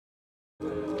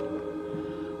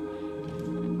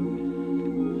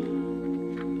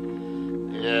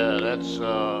That's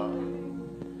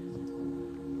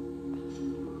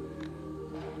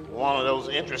one of those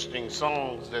interesting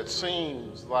songs that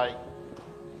seems like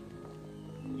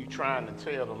you trying to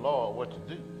tell the Lord what to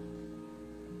do.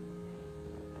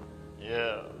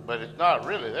 Yeah, but it's not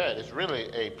really that. It's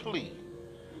really a plea,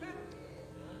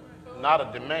 not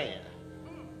a demand.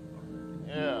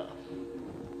 Yeah.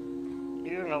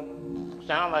 You know,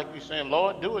 sound like you're saying,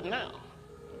 Lord, do it now.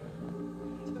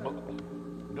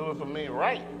 Do it for me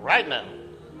right now.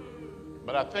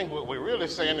 But I think what we're really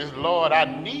saying is, Lord, I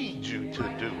need you to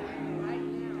do it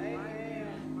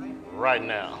right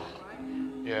now.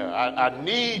 Yeah, I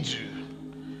need you.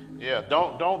 Yeah,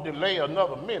 don't delay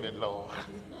another minute, Lord.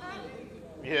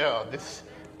 Yeah, it's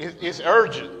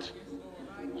urgent.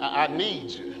 I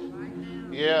need you.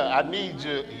 Yeah, I need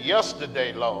you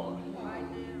yesterday, Lord.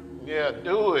 Yeah,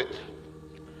 do it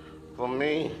for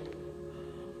me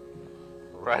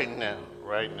right now.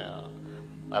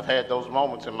 I've had those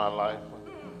moments in my life.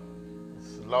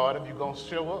 Lord, if you're going to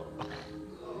show up,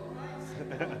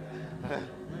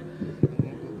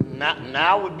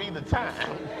 now would be the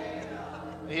time.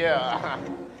 Yeah,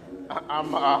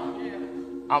 I'm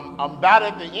about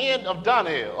at the end of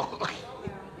Dunhill.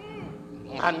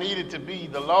 I needed to be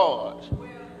the Lord.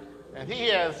 And he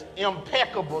has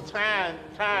impeccable time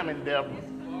endeavor.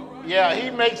 Yeah, he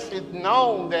makes it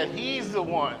known that he's the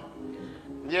one.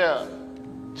 Yeah,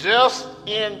 just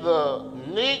in the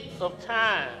nick of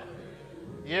time.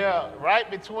 Yeah, right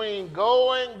between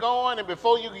going, and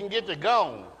before you can get to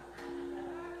gone,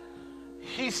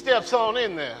 he steps on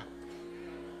in there.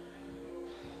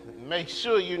 Make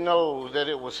sure you know that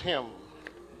it was him.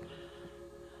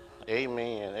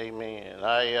 Amen.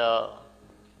 I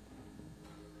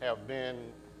have been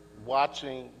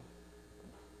watching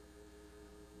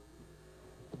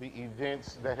the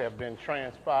events that have been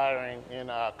transpiring in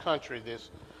our country this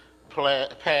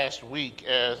past week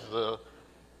as the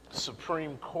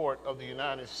Supreme Court of the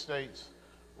United States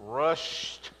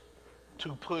rushed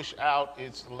to push out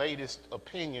its latest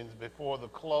opinions before the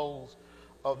close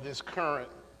of this current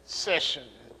session.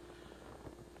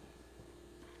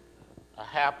 I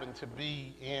happened to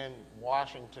be in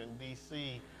Washington,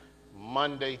 D.C.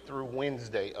 Monday through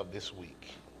Wednesday of this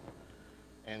week.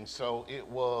 And so it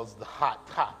was the hot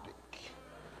topic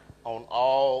on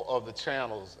all of the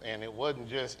channels, and it wasn't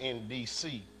just in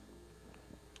D.C.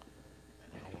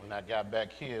 When I got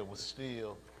back here, it was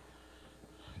still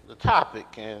the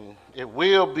topic, and it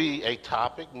will be a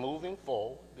topic moving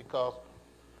forward because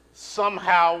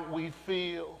somehow we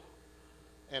feel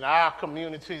in our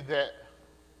community that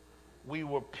we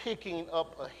were picking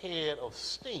up a head of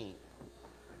steam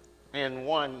in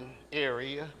one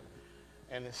area,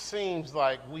 and it seems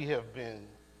like we have been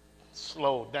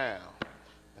slowed down.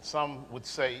 And some would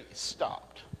say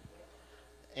stopped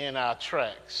in our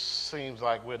tracks. Seems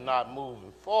like we're not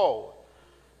moving forward,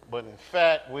 but in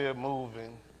fact, we're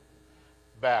moving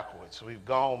backwards. We've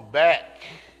gone back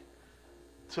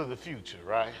to the future,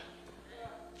 right?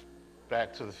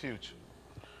 Back to the future.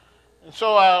 And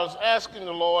so I was asking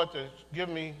the Lord to give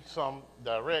me some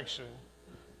direction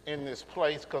in this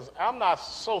place because I'm not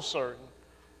so certain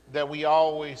that we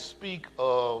always speak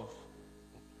of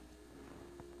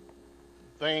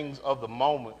things of the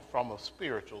moment from a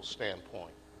spiritual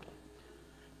standpoint.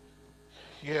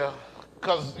 Yeah,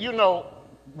 because, you know,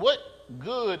 what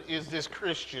good is this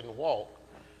Christian walk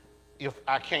if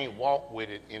I can't walk with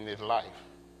it in this life?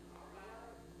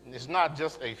 And it's not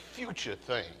just a future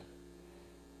thing.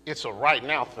 It's a right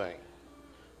now thing.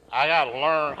 I got to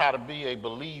learn how to be a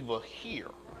believer here.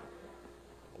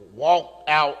 Walk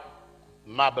out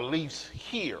my beliefs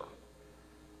here.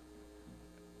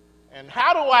 And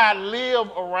how do I live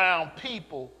around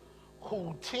people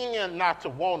who tend not to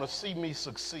want to see me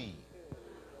succeed?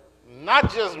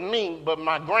 Not just me, but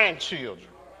my grandchildren.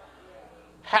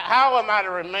 How am I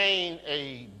to remain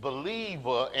a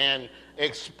believer and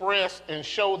express and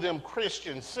show them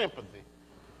Christian sympathy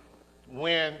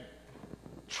when,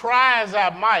 try as I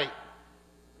might,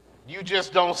 you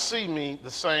just don't see me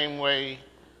the same way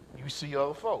you see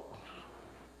other folk?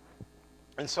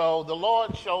 And so the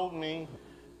Lord showed me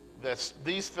that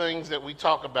these things that we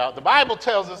talk about, the Bible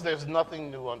tells us there's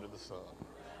nothing new under the sun.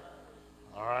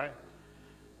 All right?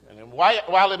 And then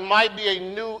while it might be a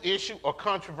new issue or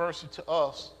controversy to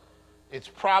us, it's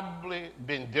probably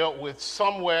been dealt with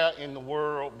somewhere in the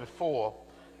world before,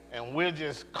 and we're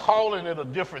just calling it a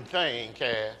different thing,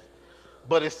 Cass,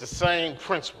 but it's the same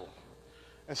principle.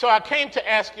 And so I came to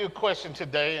ask you a question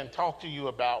today and talk to you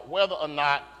about whether or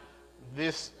not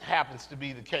this happens to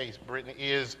be the case, Brittany,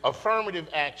 is affirmative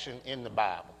action in the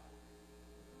Bible.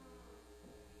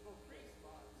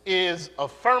 Is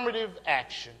affirmative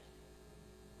action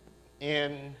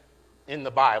in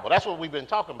the Bible. That's what we've been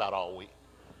talking about all week.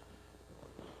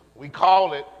 We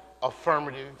call it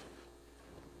affirmative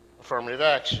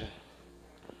action.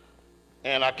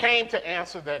 And I came to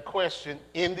answer that question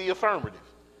in the affirmative.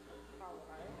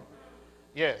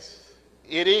 Yes,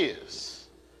 it is.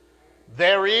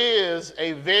 There is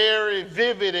a very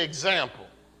vivid example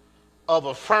of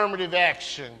affirmative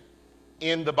action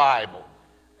in the Bible.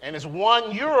 And it's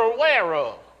one you're aware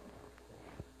of.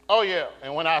 Oh, yeah.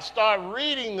 And when I start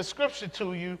reading the scripture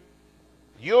to you,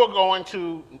 you're going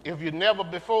to, if you never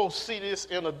before, see this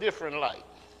in a different light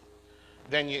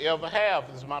than you ever have,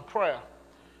 is my prayer.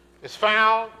 It's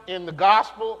found in the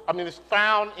it's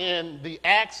found in the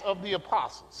Acts of the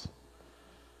Apostles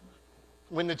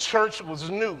when the church was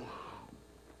new.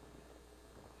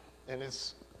 And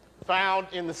it's found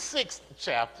in the 6th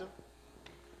chapter.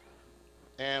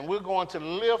 And we're going to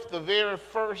lift the very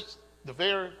first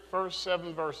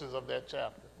 7 verses of that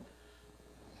chapter.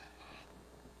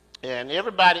 And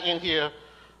everybody in here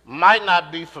might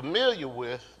not be familiar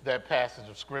with that passage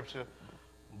of scripture,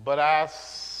 but I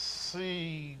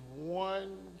see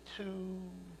 1, 2,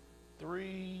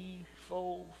 3,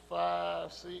 4,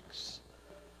 5, 6,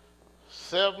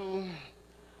 7,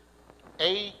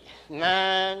 8,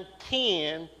 9,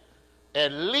 10,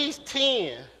 at least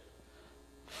 10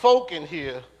 folk in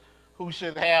here who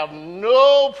should have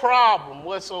no problem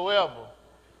whatsoever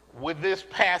with this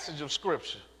passage of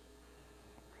scripture.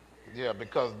 Yeah,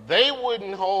 because they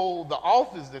wouldn't hold the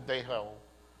office that they hold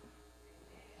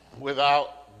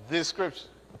without this scripture.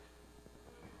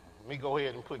 Let me go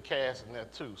ahead and put Cass in there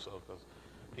too, so because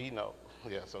he knows.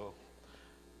 Yeah, so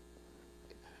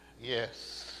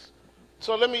yes.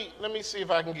 So let me see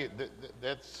if I can get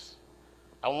that's.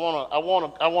 I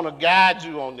want to guide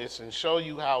you on this and show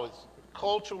you how it's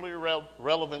culturally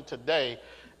relevant today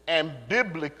and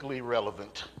biblically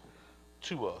relevant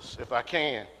to us, if I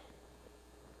can.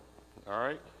 All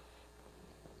right?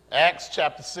 Acts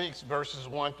chapter 6, verses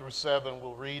 1 through 7.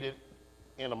 We'll read it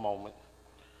in a moment.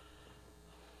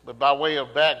 But by way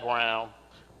of background,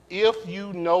 if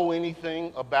you know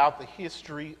anything about the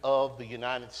history of the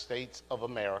United States of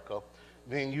America,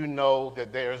 then you know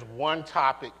that there's one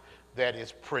topic that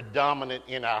is predominant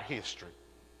in our history.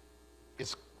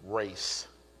 It's race.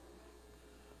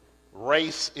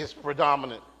 Race is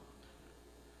predominant.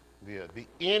 The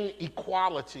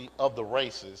inequality of the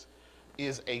races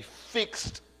is a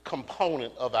fixed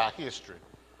component of our history.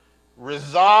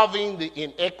 Resolving the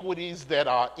inequities that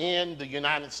are in the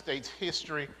United States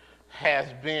history has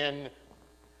been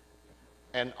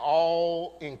an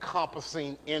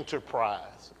all-encompassing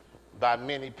enterprise by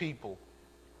many people.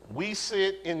 We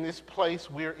sit in this place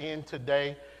we're in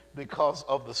today because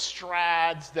of the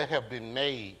strides that have been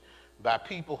made by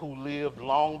people who lived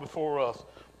long before us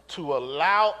to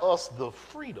allow us the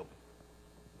freedom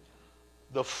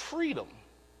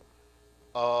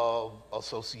of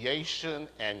association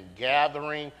and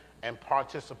gathering and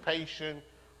participation,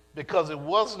 because it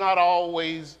was not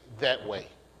always that way.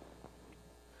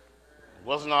 It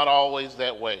was not always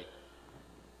that way.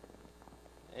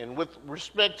 And with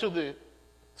respect to the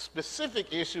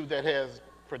specific issue that has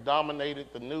predominated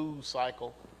the news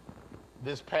cycle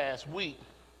this past week,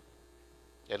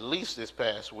 at least this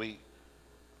past week,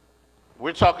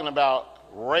 we're talking about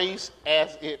race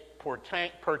as it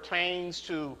pertains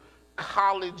to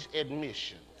college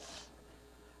admissions.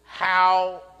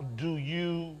 How do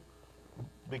you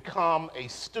become a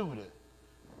student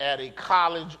at a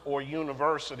college or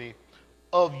university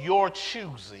of your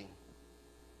choosing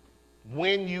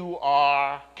when you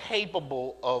are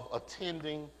capable of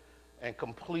attending and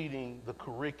completing the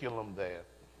curriculum there?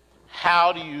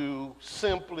 How do you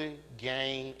simply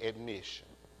gain admission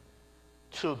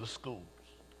to the schools?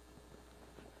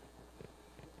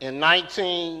 In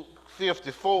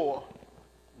 1954,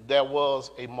 there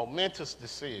was a momentous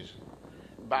decision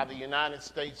by the United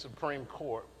States Supreme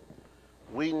Court.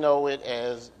 We know it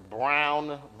as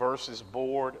Brown versus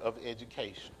Board of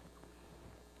Education.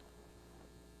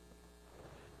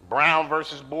 Brown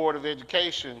versus Board of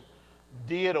Education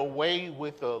did away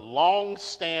with a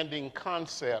long-standing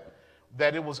concept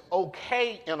that it was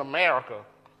okay in America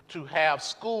to have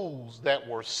schools that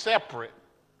were separate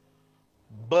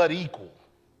but equal.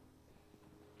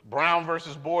 Brown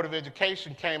versus Board of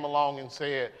Education came along and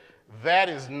said that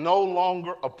is no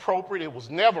longer appropriate. It was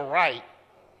never right.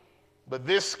 But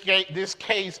this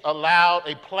case allowed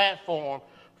a platform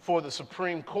for the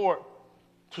Supreme Court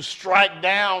to strike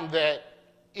down that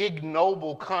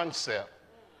ignoble concept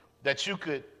that you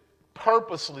could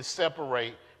purposely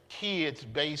separate kids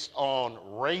based on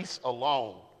race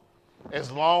alone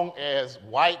as long as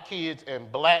white kids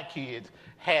and black kids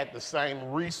had the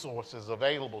same resources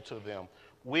available to them,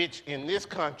 which in this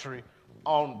country,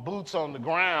 on boots on the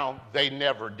ground, they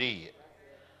never did.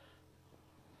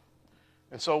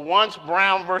 And so once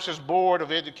Brown versus Board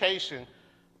of Education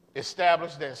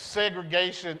established that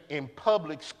segregation in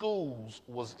public schools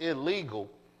was illegal,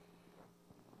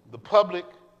 the public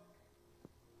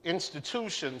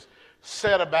institutions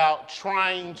set about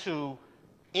trying to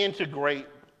integrate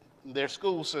their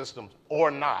school systems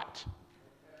or not.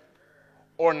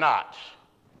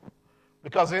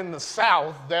 Because in the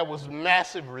South, there was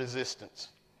massive resistance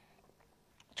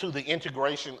to the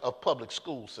integration of public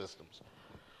school systems.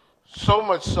 So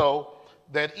much so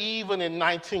that even in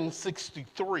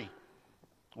 1963,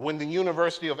 when the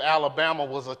University of Alabama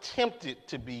was attempted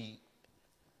to be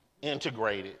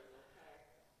integrated,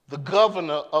 the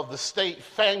governor of the state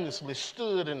famously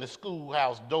stood in the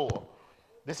schoolhouse door.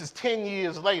 This is 10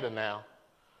 years later now,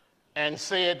 and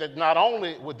said that not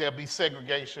only would there be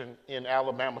segregation in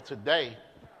Alabama today,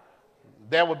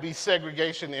 there would be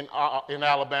segregation in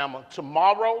Alabama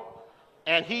tomorrow,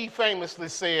 and he famously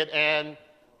said, and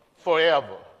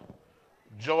forever.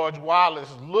 George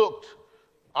Wallace looked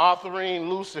Arthurine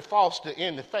Lucy Foster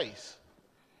in the face,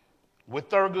 with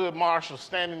Thurgood Marshall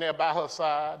standing there by her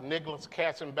side, Nicholas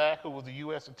Katzenbach, who was the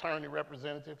U.S. Attorney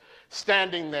representative,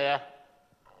 standing there.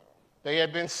 They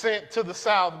had been sent to the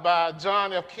South by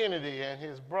John F. Kennedy and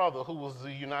his brother, who was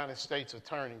the United States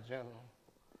Attorney General,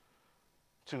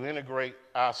 to integrate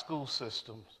our school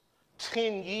systems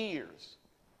 10 years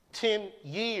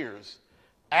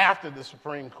after the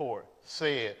Supreme Court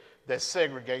said that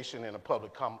segregation in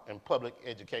public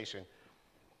education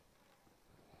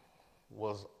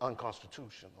was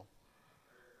unconstitutional.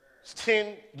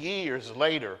 10 years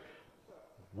later,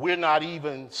 we're not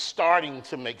even starting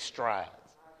to make strides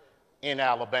in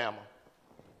Alabama.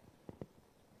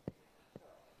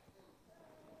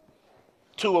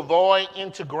 To avoid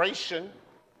integration,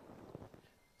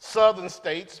 southern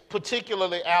states,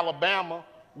 particularly Alabama,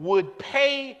 would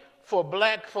pay for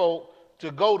black folk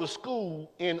to go to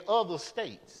school in other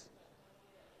states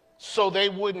so they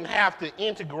wouldn't have to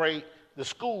integrate the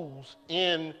schools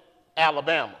in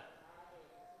Alabama.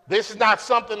 This is not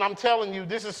something I'm telling you.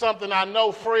 This is something I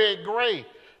know. Fred Gray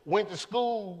went to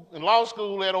school, in law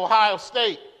school at Ohio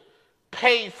State,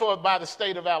 paid for it by the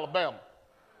state of Alabama,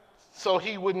 so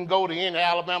he wouldn't go to any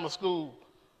Alabama school.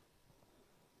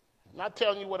 I'm not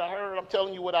telling you what I heard, I'm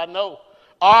telling you what I know.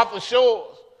 Arthur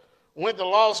Shores went to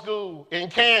law school in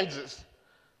Kansas,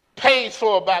 paid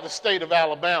for it by the state of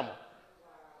Alabama,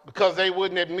 because they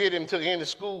wouldn't admit him to any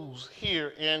schools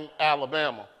here in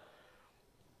Alabama.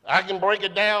 I can break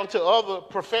it down to other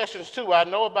professions too. I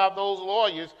know about those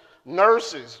lawyers.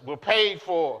 Nurses were paid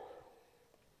for,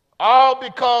 all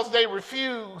because they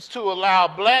refused to allow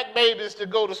black babies to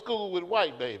go to school with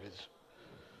white babies.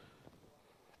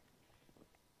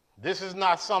 This is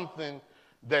not something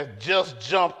that just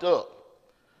jumped up.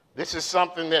 This is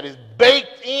something that is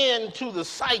baked into the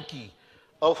psyche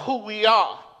of who we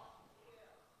are.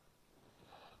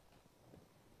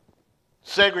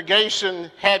 Segregation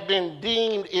had been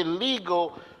deemed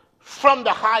illegal from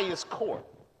the highest court.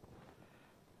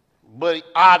 But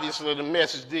obviously the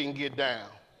message didn't get down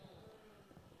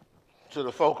to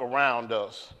the folk around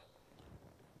us.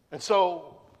 And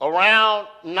so around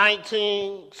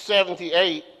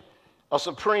 1978, a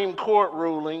Supreme Court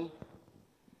ruling,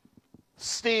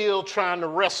 still trying to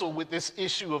wrestle with this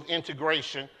issue of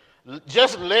integration,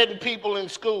 just letting people in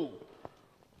school.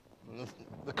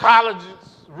 The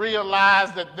colleges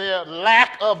realized that their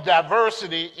lack of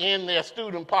diversity in their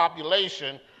student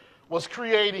population was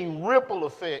creating ripple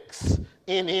effects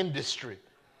in industry.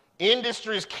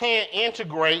 Industries can't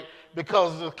integrate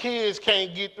because the kids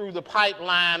can't get through the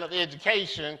pipeline of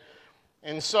education,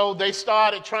 and so they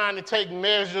started trying to take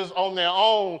measures on their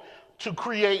own to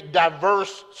create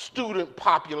diverse student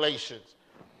populations.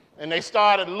 And they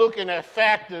started looking at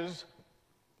factors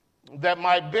that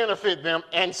might benefit them,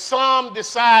 and some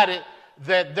decided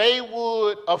that they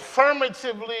would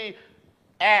affirmatively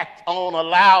act on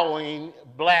allowing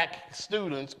black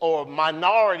students or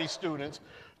minority students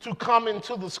to come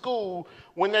into the school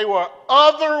when they were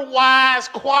otherwise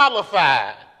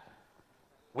qualified.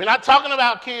 We're not talking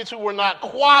about kids who were not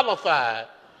qualified.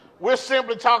 We're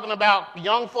simply talking about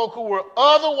young folk who were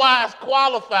otherwise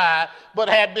qualified but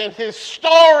had been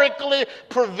historically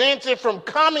prevented from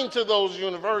coming to those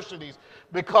universities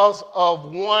because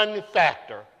of one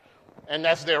factor, and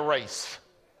that's their race.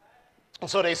 And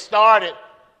so they started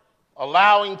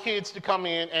allowing kids to come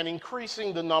in and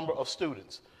increasing the number of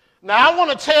students. Now, I want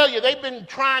to tell you, they've been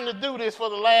trying to do this for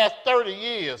the last 30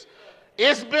 years.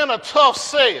 It's been a tough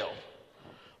sell.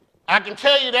 I can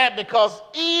tell you that because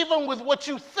even with what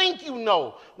you think you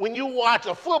know, when you watch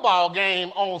a football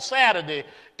game on Saturday,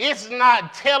 it's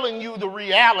not telling you the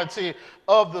reality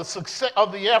of the success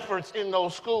of the efforts in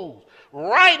those schools.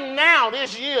 Right now,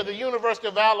 this year, the University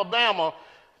of Alabama,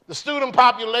 the student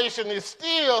population is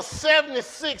still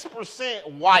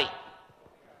 76% white,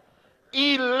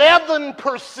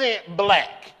 11%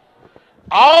 black.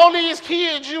 All these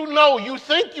kids you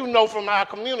think you know from our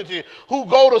community who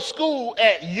go to school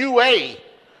at UA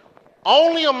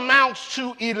only amounts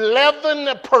to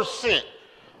 11%.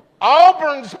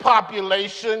 Auburn's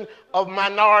population of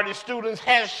minority students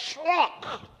has shrunk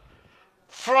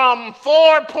from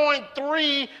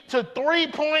 4.3 to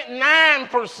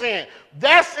 3.9%.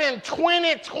 That's in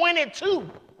 2022.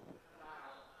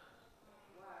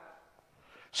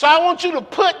 So I want you to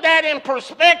put that in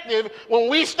perspective when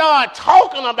we start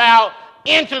talking about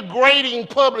integrating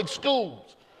public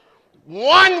schools.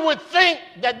 One would think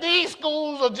that these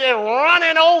schools are just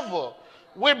running over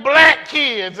with black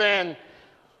kids, and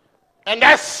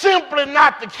that's simply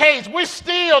not the case. We're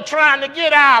still trying to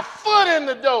get our foot in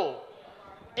the door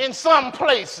in some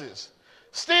places,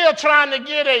 still trying to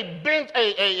get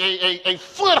a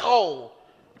foothold.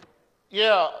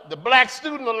 Yeah, the Black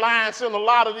Student Alliance in a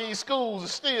lot of these schools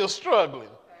is still struggling.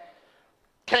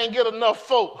 Can't get enough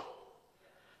folk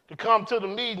to come to the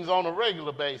meetings on a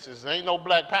regular basis. There ain't no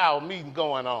Black Power meeting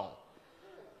going on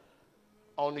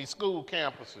these school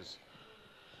campuses.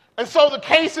 And so the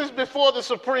cases before the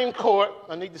Supreme Court,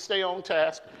 I need to stay on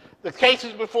task, the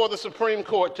cases before the Supreme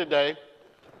Court today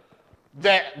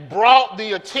that brought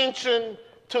the attention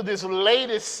to this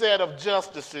latest set of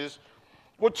justices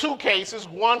were two cases,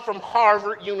 one from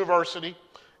Harvard University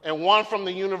and one from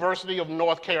the University of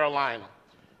North Carolina.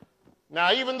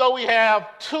 Now, even though we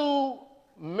have two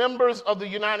members of the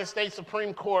United States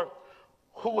Supreme Court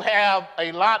who have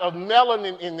a lot of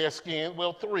melanin in their skin,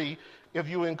 well, three, if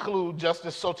you include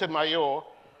Justice Sotomayor,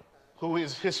 who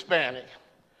is Hispanic,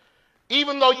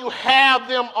 even though you have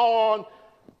them on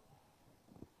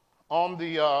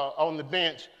the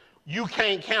bench, you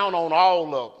can't count on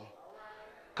all of them.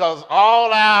 Because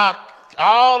all our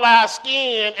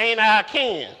skin ain't our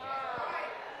kin.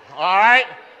 All right?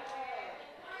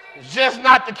 It's just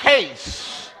not the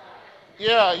case.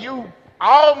 Yeah, you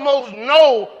almost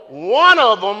know one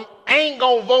of them ain't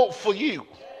going to vote for you.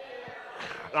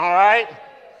 All right?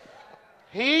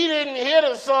 He didn't hear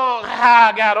the song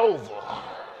How I Got Over.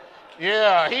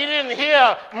 Yeah, he didn't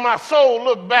hear My Soul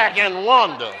Look Back and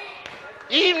Wonder.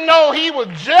 Even though he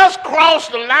would just cross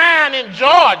the line in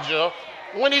Georgia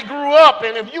when he grew up.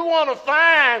 And if you want to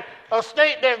find a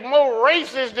state that's more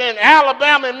racist than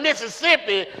Alabama and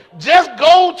Mississippi, just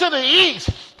go to the east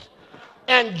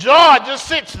and Georgia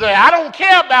sits there. I don't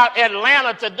care about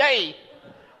Atlanta today.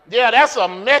 Yeah, that's a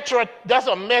metro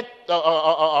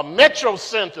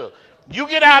center. You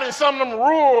get out in some of them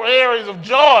rural areas of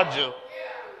Georgia.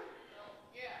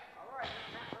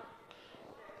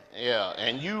 Yeah,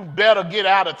 and you better get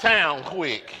out of town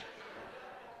quick.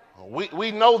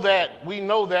 We know that,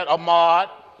 Ahmad.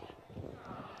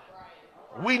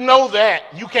 We know that.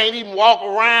 You can't even walk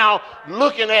around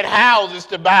looking at houses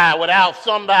to buy without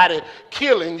somebody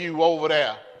killing you over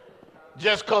there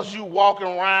just because you walking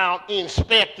around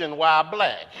inspecting while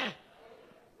black.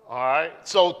 All right?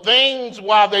 So things,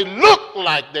 while they look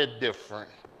like they're different,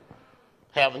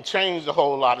 haven't changed a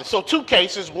whole lot. So two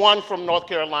cases, one from North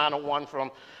Carolina, one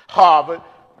from Harvard.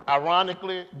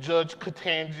 Ironically, Justice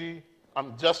Ketanji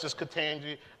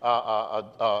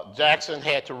Jackson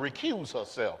had to recuse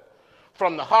herself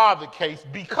from the Harvard case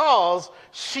because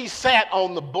she sat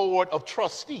on the board of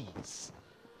trustees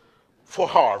for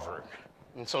Harvard.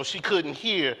 And so she couldn't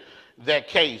hear that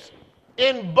case.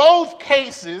 In both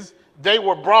cases, they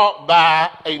were brought by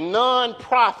a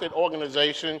nonprofit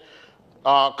organization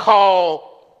called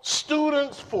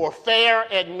Students for Fair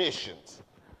Admissions.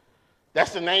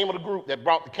 That's the name of the group that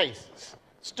brought the cases.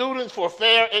 Students for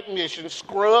Fair Admissions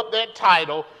scrubbed that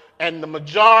title, and the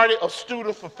majority of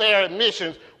Students for Fair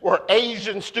Admissions were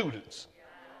Asian students.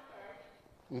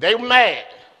 They were mad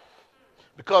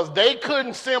because they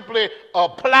couldn't simply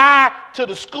apply to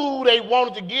the school they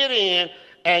wanted to get in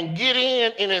and get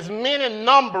in as many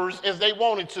numbers as they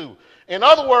wanted to. In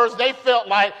other words, they felt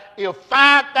like if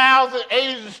 5,000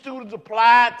 Asian students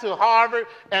applied to Harvard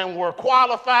and were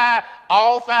qualified,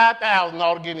 all 5,000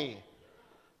 ought to get in.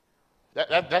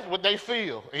 That's what they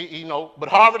feel, But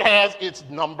Harvard has its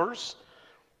numbers,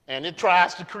 and it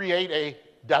tries to create a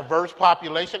diverse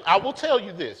population. I will tell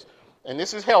you this, and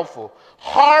this is helpful.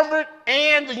 Harvard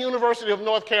and the University of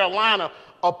North Carolina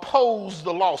opposed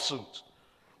the lawsuits.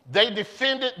 They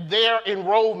defended their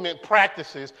enrollment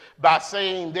practices by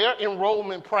saying their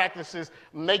enrollment practices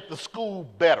make the school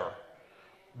better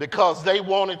because they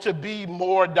wanted to be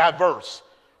more diverse.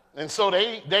 And so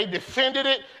they defended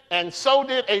it, and so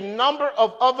did a number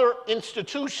of other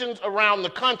institutions around the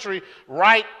country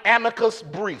write amicus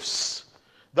briefs.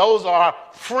 Those are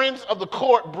friends of the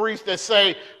court briefs that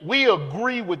say, we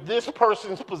agree with this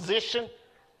person's position,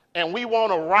 and we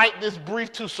want to write this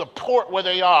brief to support where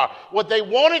they are. What they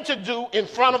wanted to do in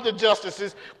front of the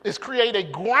justices is create a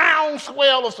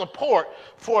groundswell of support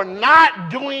for not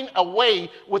doing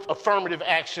away with affirmative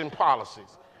action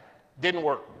policies. Didn't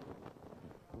work.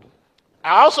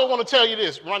 I also want to tell you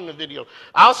this, run the video.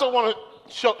 I also want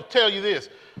to tell you this.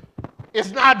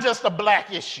 It's not just a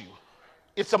black issue.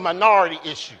 It's a minority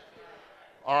issue.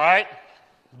 All right?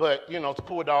 But, the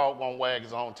poor dog won't wag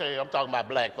his own tail. I'm talking about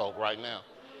black folk right now.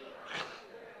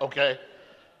 Okay?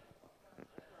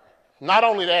 Not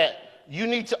only that, you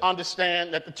need to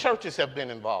understand that the churches have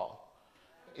been involved.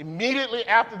 Immediately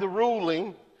after the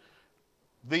ruling,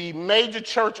 the major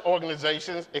church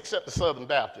organizations, except the Southern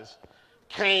Baptists,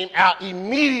 came out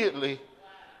immediately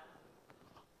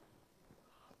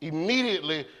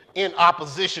in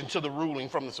opposition to the ruling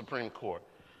from the Supreme Court.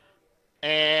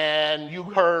 And you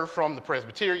heard from the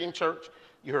Presbyterian Church,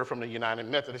 you heard from the United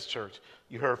Methodist Church,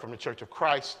 you heard from the Church of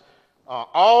Christ.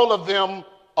 All of them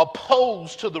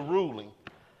opposed to the ruling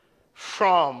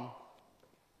from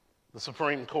the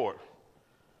Supreme Court.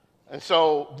 And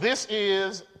so this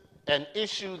is an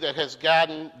issue that has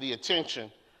gotten the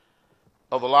attention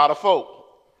of a lot of folk.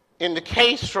 In the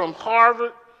case from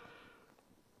Harvard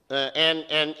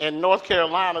and North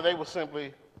Carolina, they were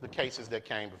simply the cases that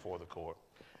came before the court.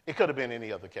 It could have been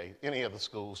any other case, any other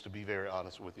schools, to be very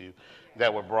honest with you,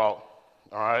 that were brought,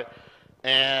 all right?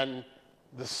 And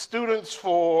the students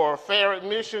for fair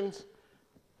admissions,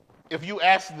 if you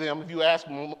ask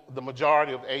the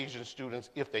majority of Asian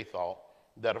students if they thought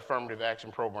that affirmative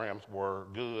action programs were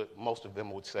good, most of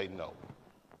them would say no.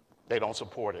 They don't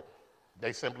support it.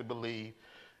 They simply believe,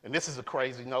 and this is a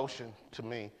crazy notion to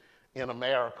me in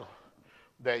America,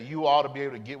 that you ought to be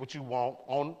able to get what you want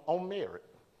on merit.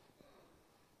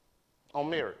 On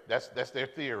merit. That's their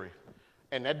theory.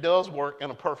 And that does work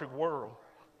in a perfect world.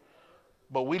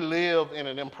 But we live in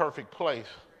an imperfect place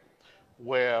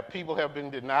where people have been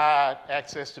denied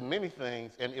access to many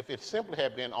things, and if it simply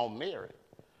had been on merit,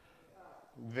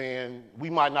 then we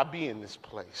might not be in this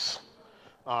place.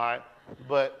 All right?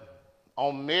 But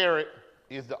on merit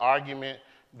is the argument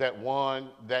that won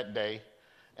that day.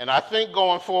 And I think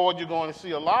going forward, you're going to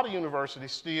see a lot of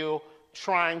universities still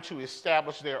trying to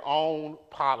establish their own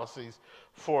policies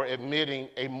for admitting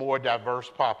a more diverse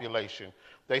population.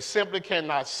 They simply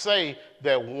cannot say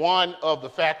that one of the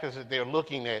factors that they're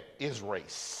looking at is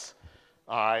race.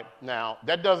 All right? Now,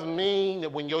 that doesn't mean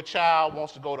that when your child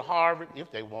wants to go to Harvard, if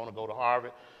they want to go to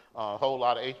Harvard, a whole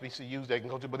lot of HBCUs they can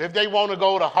go to, but if they want to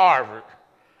go to Harvard,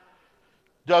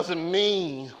 doesn't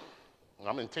mean,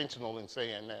 I'm intentional in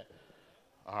saying that,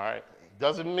 all right?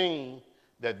 Doesn't mean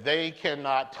that they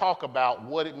cannot talk about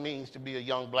what it means to be a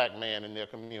young black man in their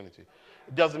community.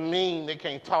 It doesn't mean they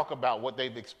can't talk about what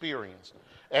they've experienced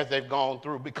as they've gone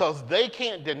through, because they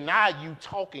can't deny you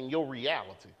talking your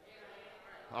reality.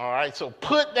 All right, so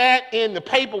put that in the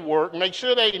paperwork. Make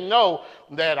sure they know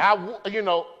that I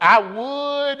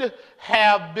would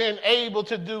have been able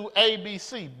to do A, B,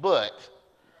 C, but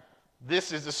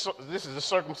this is the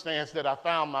circumstance that I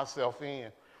found myself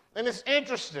in. And it's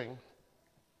interesting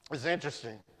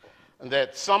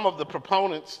that some of the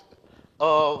proponents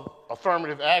of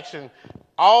affirmative action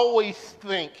always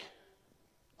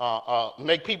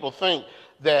make people think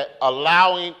that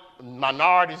allowing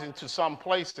minorities into some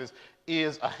places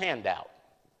is a handout.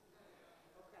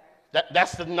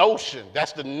 That's the notion.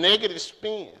 That's the negative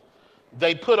spin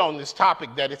they put on this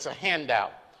topic, that it's a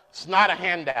handout. It's not a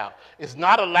handout. It's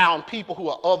not allowing people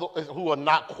who are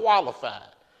not qualified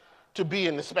to be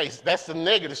in the space. That's the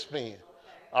negative spin.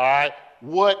 All right?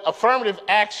 What affirmative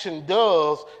action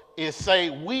does is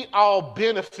say we all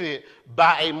benefit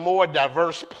by a more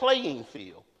diverse playing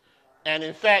field. And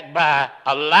in fact, by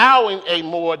allowing a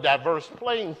more diverse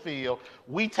playing field,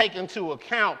 we take into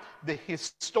account the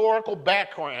historical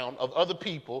background of other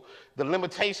people, the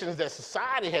limitations that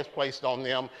society has placed on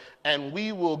them, and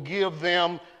we will give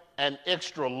them an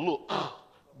extra look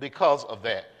because of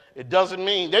that. It doesn't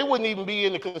mean they wouldn't even be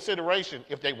in the consideration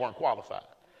if they weren't qualified.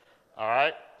 All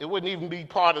right? It wouldn't even be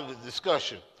part of the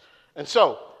discussion. And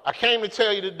so I came to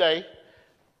tell you today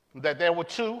that there were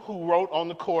two who wrote on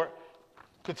the court,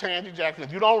 Ketanji Jackson.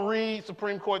 If you don't read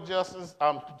Supreme Court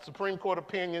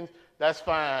opinions, that's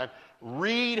fine.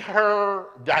 Read her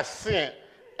dissent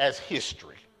as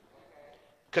history.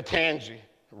 Katanji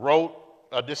wrote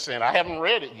a dissent. I haven't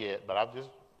read it yet, but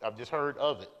I've just heard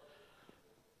of it.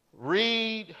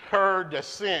 Read her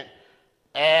dissent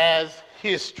as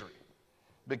history,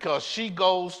 because she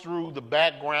goes through the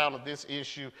background of this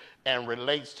issue and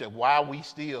relates to why we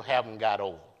still haven't got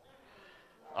over.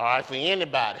 All right, for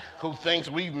anybody who thinks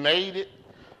we've made it,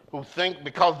 who think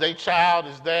because their child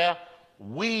is there,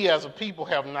 we as a people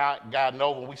have not gotten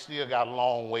over, and we still got a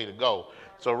long way to go.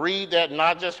 So read that,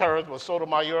 not just hers, but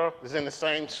Sotomayor is in the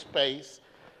same space,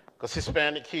 because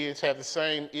Hispanic kids have the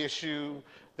same issue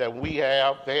that we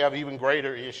have. They have even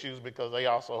greater issues because they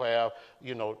also have,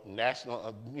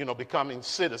 national, becoming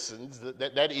citizens.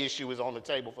 That issue is on the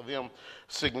table for them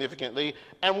significantly.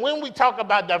 And when we talk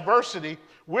about diversity,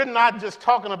 we're not just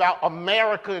talking about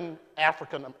American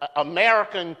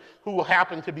who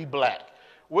happen to be black.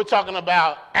 We're talking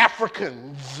about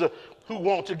Africans who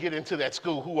want to get into that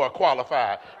school, who are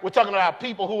qualified. We're talking about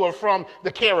people who are from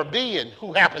the Caribbean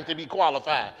who happen to be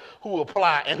qualified, who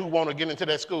apply and who want to get into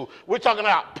that school. We're talking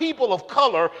about people of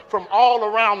color from all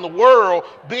around the world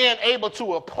being able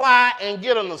to apply and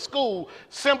get into school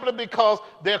simply because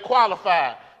they're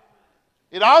qualified.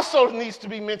 It also needs to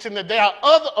be mentioned that there are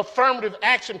other affirmative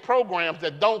action programs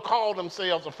that don't call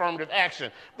themselves affirmative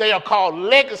action. They are called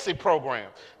legacy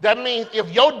programs. That means if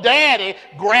your daddy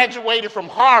graduated from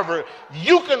Harvard,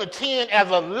 you can attend as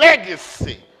a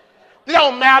legacy. It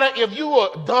don't matter if you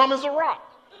are dumb as a rock.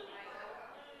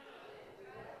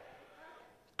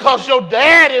 Because your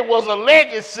daddy was a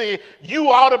legacy,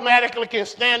 you automatically can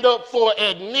stand up for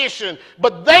admission.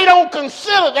 But they don't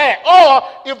consider that. Or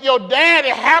if your daddy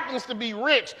happens to be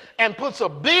rich and puts a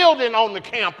building on the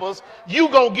campus, you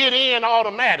going to get in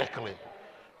automatically.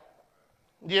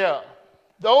 Yeah,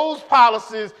 those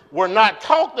policies were not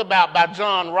talked about by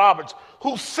John Roberts,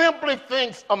 who simply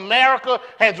thinks America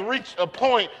has reached a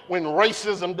point when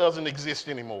racism doesn't exist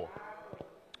anymore.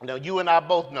 Now, you and I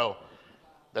both know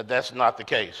that that's not the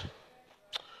case.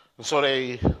 And so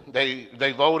they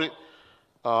voted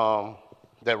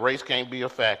that race can't be a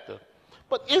factor.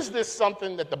 But is this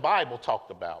something that the Bible talked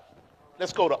about?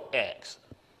 Let's go to Acts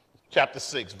chapter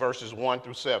 6, verses 1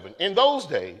 through 7. In those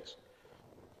days,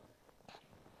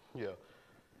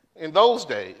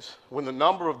 when the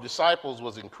number of disciples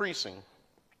was increasing,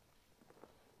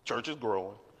 churches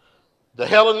growing, the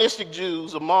Hellenistic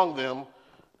Jews among them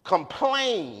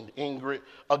complained, Ingrid,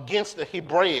 against the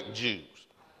Hebraic Jews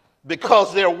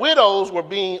because their widows were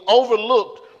being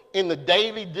overlooked in the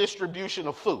daily distribution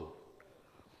of food.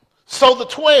 So the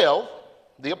 12,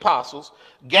 the apostles,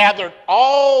 gathered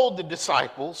all the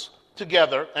disciples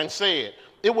together and said,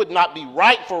 it would not be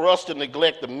right for us to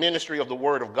neglect the ministry of the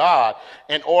word of God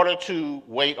in order to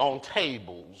wait on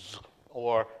tables,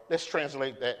 or let's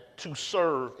translate that, to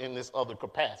serve in this other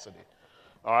capacity.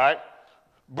 All right?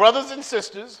 Brothers and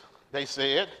sisters, they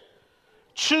said,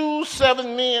 choose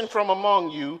 7 men from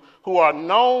among you who are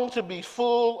known to be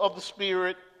full of the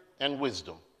Spirit and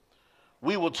wisdom.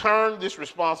 We will turn this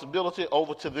responsibility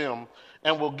over to them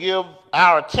and will give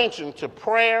our attention to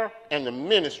prayer and the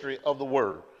ministry of the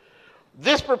word.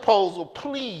 This proposal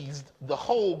pleased the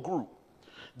whole group.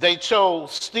 They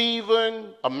chose Stephen,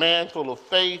 a man full of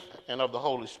faith and of the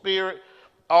Holy Spirit,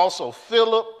 also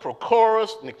Philip,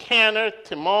 Prochorus, Nicanor,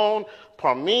 Timon,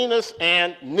 Parmenas,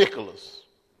 and Nicholas,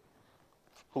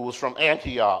 who was from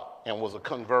Antioch and was a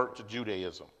convert to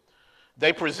Judaism.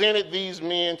 They presented these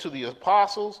men to the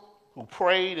apostles, who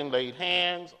prayed and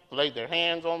laid their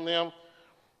hands on them.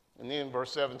 And then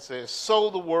verse 7 says, so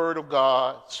the word of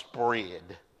God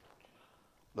spread.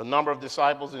 The number of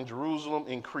disciples in Jerusalem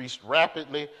increased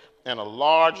rapidly, and a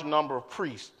large number of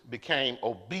priests became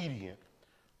obedient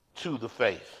to the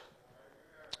faith.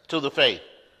 To the faith.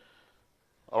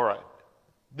 All right.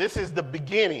 This is the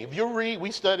beginning. If you read, we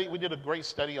did a great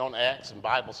study on Acts and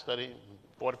Bible study,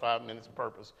 45 minutes of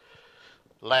purpose.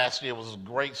 Last year was a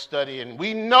great study, and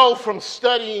we know from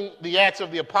studying the Acts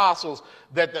of the Apostles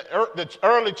that the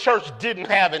early church didn't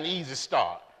have an easy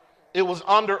start. It was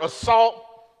under assault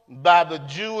by the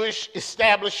Jewish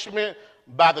establishment,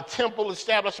 by the temple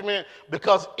establishment,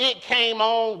 because it came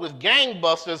on with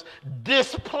gangbusters,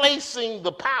 displacing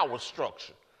the power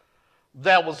structure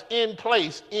that was in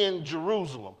place in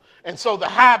Jerusalem. And so the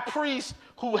high priest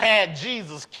who had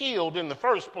Jesus killed in the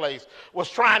first place was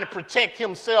trying to protect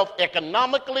himself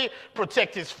economically,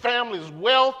 protect his family's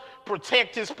wealth,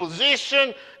 protect his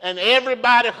position, and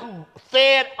everybody who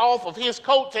fed off of his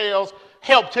coattails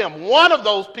helped him. One of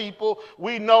those people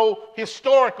we know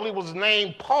historically was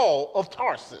named Paul of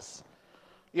Tarsus.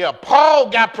 Yeah, Paul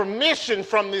got permission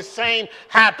from this same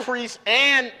high priest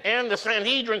and the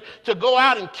Sanhedrin to go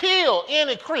out and kill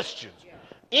any Christians.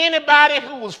 Anybody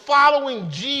who was following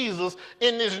Jesus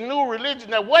in this new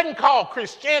religion that wasn't called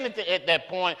Christianity at that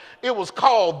point, it was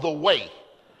called the Way.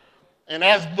 And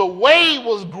as the Way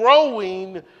was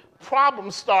growing,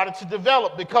 problems started to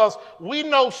develop because we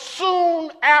know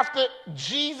soon after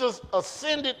Jesus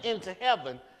ascended into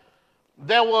heaven,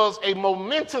 there was a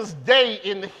momentous day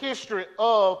in the history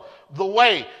of the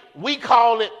Way. We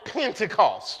call it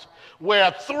Pentecost,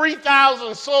 where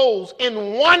 3,000 souls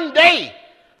in one day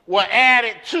were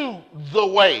added to the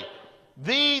Way.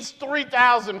 These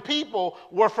 3,000 people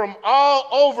were from all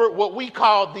over what we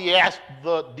call the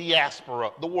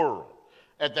diaspora, the world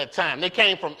at that time. They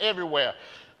came from everywhere.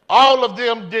 All of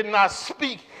them did not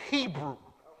speak Hebrew,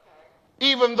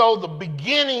 even though the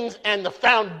beginnings and the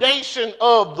foundation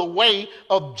of the Way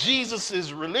of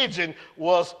Jesus' religion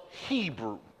was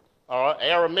Hebrew, or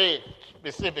Aramaic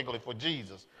specifically for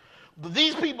Jesus. But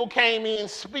these people came in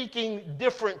speaking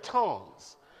different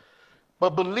tongues,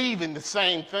 but believing the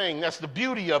same thing. That's the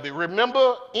beauty of it.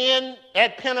 Remember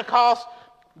at Pentecost,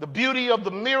 the beauty of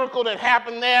the miracle that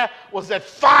happened there was that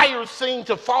fire seemed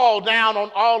to fall down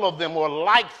on all of them, or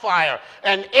like fire.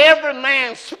 And every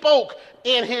man spoke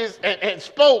and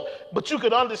spoke, but you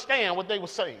could understand what they were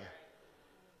saying.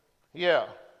 Yeah.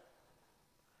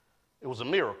 It was a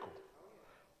miracle.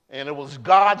 And it was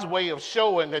God's way of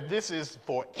showing that this is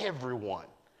for everyone.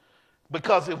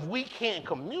 Because if we can't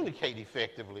communicate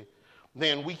effectively,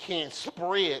 then we can't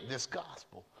spread this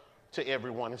gospel to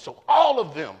everyone. And so all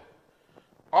of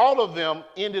them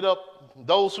ended up,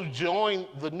 those who joined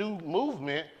the new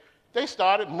movement, they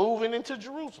started moving into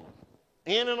Jerusalem,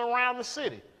 in and around the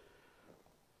city.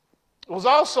 It was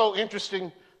also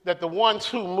interesting that the ones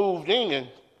who moved in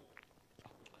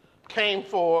came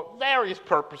for various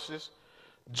purposes.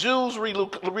 Jews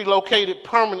relocated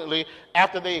permanently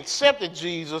after they accepted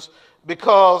Jesus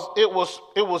because it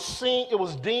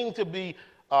was deemed to be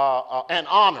an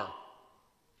honor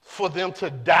for them to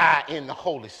die in the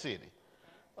holy city.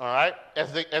 All right,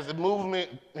 as the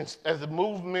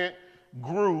movement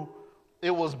grew,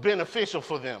 it was beneficial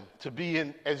for them to be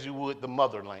in, as you would, the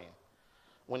motherland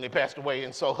when they passed away.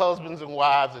 And so husbands and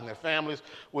wives and their families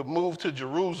would move to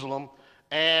Jerusalem.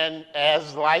 And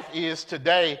as life is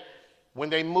today, when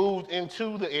they moved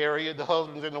into the area, the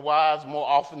husbands and the wives, more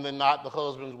often than not, the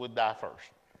husbands would die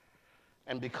first.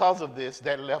 And because of this,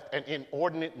 that left an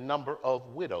inordinate number of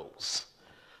widows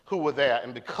who were there.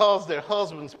 And because their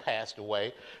husbands passed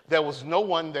away, there was no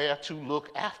one there to look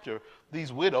after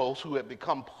these widows who had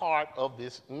become part of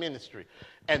this ministry.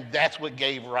 And that's what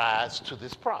gave rise to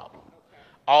this problem.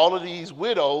 All of these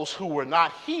widows who were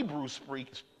not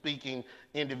Hebrew-speaking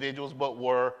individuals, but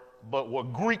were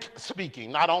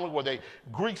Greek-speaking. Not only were they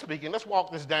Greek-speaking, let's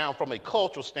walk this down from a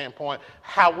cultural standpoint,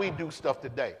 how we do stuff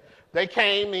today. They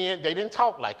came in, they didn't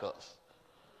talk like us.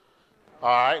 All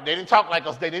right, they didn't talk like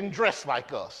us. They didn't dress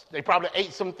like us. They probably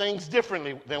ate some things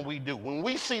differently than we do. When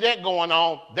we see that going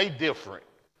on, they different.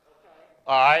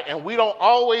 All right, and we don't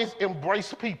always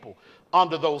embrace people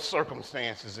under those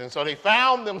circumstances. And so they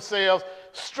found themselves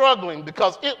struggling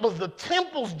because it was the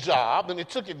temple's job, and it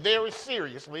took it very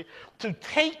seriously, to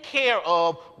take care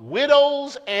of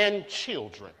widows and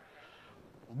children.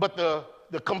 But the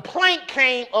complaint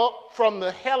came up from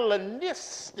the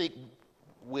Hellenistic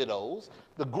widows,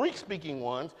 the Greek-speaking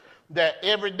ones, that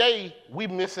every day we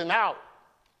missing out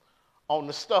on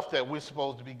the stuff that we're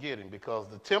supposed to be getting because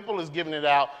the temple is giving it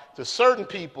out to certain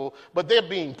people, but they're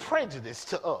being prejudiced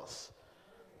to us.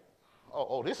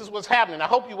 Oh, this is what's happening. I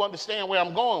hope you understand where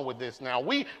I'm going with this now.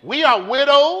 We are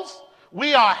widows.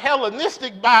 We are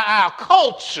Hellenistic by our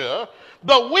culture,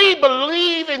 but we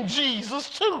believe in Jesus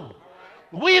too.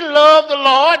 We love the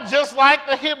Lord just like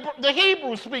the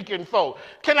Hebrew-speaking folk.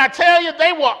 Can I tell you,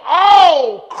 they were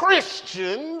all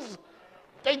Christians.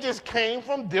 They just came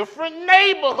from different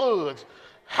neighborhoods.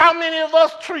 How many of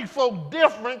us treat folk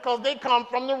different because they come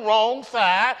from the wrong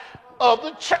side of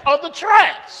the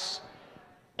tracks?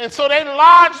 And so they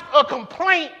lodged a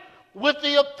complaint with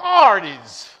the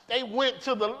authorities. They went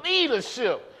to the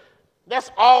leadership.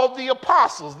 That's all the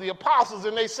apostles,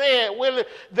 and they said, Willie,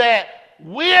 that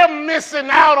we're missing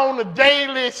out on the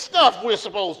daily stuff we're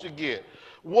supposed to get.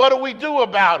 What do we do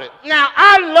about it? Now,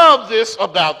 I love this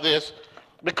about this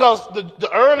because the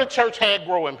early church had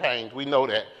growing pains. We know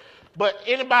that. But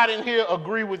anybody in here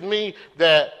agree with me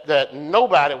that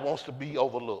nobody wants to be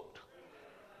overlooked?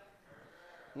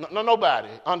 No, nobody,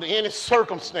 under any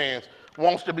circumstance,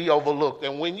 wants to be overlooked.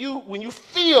 And when you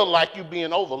feel like you're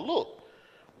being overlooked,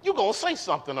 you're going to say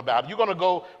something about it. You're going to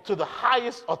go to the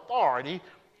highest authority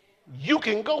you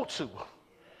can go to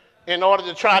in order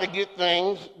to try to get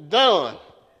things done.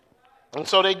 And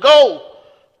so they go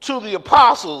to the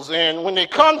apostles. And when they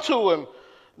come to him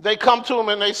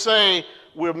and they say,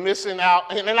 we're missing out.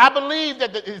 And I believe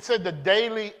that it said the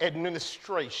daily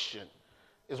administration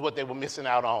is what they were missing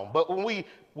out on. But when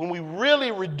we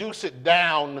really reduce it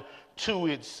down to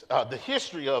its the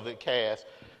history of it, Cass,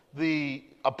 the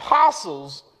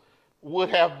apostles would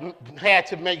have had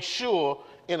to make sure,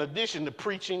 in addition to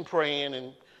preaching,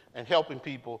 praying, and helping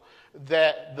people,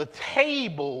 that the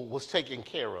table was taken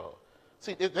care of.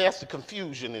 See, that's the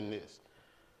confusion in this.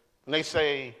 And they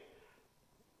say,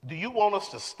 do you want us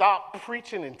to stop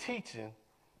preaching and teaching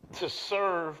to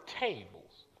serve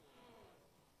tables?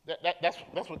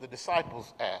 That's what the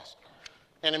disciples asked.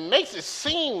 And it makes it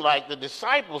seem like the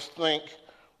disciples think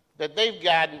that they've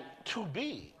gotten too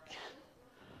big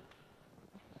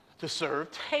to serve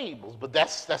tables, but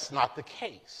that's not the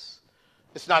case.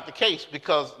 It's not the case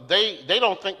because they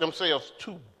don't think themselves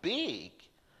too big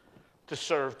to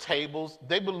serve tables.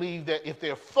 They believe that if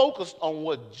they're focused on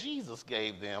what Jesus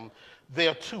gave them,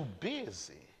 they're too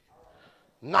busy,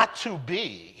 not too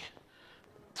big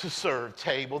to serve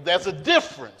tables. There's a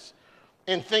difference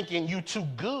in thinking you too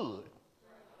good.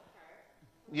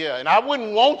 Yeah, and I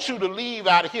wouldn't want you to leave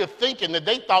out of here thinking that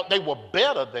they thought they were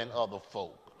better than other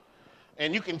folk.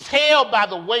 And you can tell by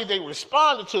the way they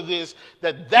responded to this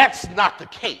that that's not the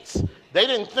case. They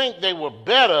didn't think they were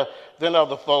better than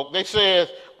other folk. They said,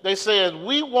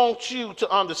 we want you to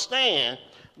understand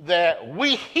that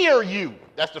we hear you.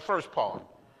 That's the first part.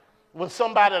 When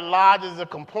somebody lodges a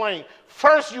complaint,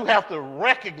 first you have to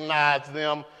recognize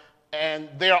them and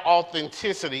their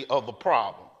authenticity of the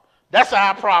problem. That's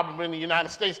our problem in the United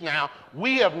States now.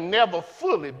 We have never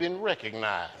fully been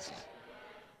recognized.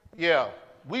 Yeah,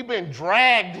 we've been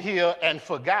dragged here and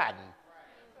forgotten.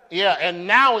 Yeah, and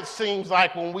now it seems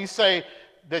like when we say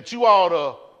that you ought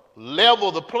to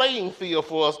level the playing field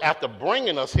for us after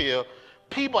bringing us here,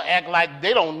 people act like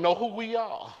they don't know who we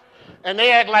are. And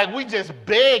they act like we just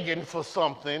begging for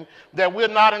something that we're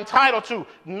not entitled to,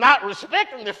 not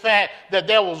respecting the fact that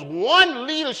there was one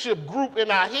leadership group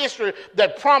in our history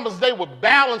that promised they would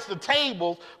balance the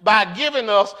tables by giving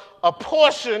us a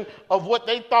portion of what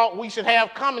they thought we should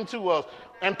have coming to us.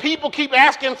 And people keep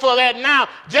asking for that now.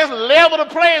 Just level the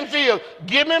playing field.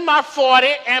 Give me my 40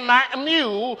 and my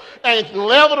mule and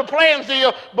level the playing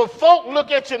field. But folk look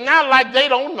at you now like they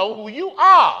don't know who you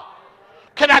are.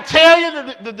 Can I tell you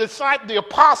that the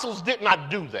apostles did not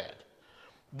do that?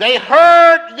 They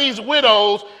heard these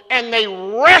widows and they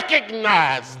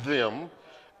recognized them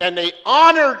and they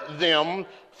honored them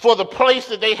for the place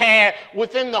that they had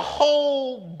within the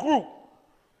whole group.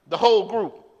 The whole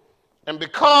group. And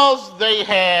because they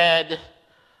had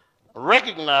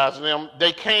recognized them,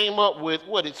 they came up with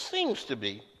what it seems to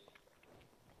be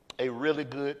a really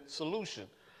good solution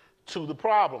to the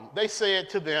problem. They said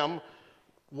to them,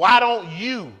 why don't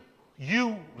you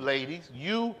ladies,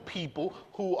 you people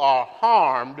who are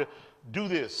harmed, do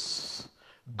this.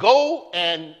 Go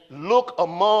and look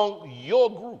among your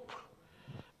group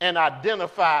and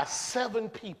identify 7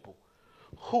 people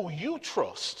who you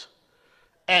trust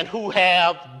and who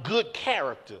have good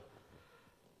character,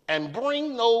 and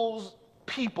bring those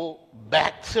people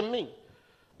back to me.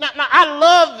 Now I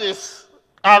love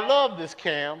this,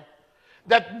 Cam,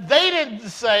 that they didn't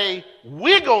say,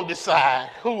 we're going to decide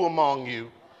who among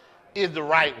you is the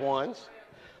right ones.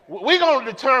 We're going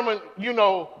to determine,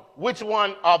 which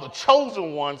one are the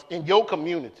chosen ones in your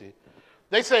community.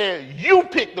 They said, you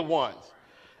pick the ones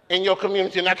in your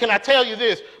community. Now, can I tell you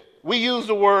this? We use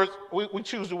the words, we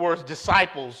choose the words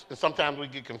disciples, and sometimes we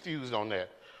get confused on that.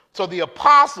 So the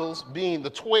apostles being the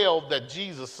 12 that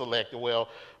Jesus selected, well,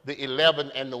 the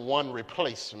 11 and the 1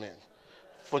 replacement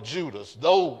for Judas,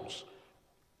 those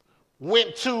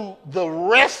went to the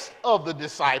rest of the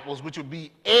disciples, which would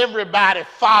be everybody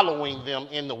following them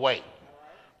in the way.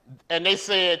 And they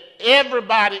said,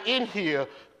 everybody in here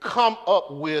come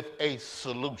up with a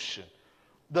solution.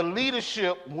 The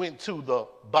leadership went to the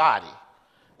body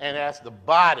and asked the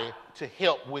body to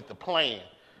help with the plan.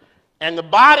 And the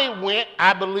body went,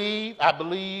 I believe,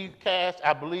 Cass,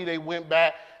 they went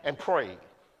back and prayed,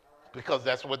 because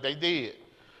that's what they did.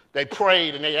 They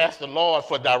prayed and they asked the Lord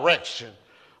for direction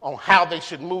on how they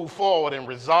should move forward and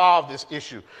resolve this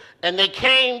issue. And they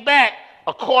came back,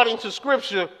 according to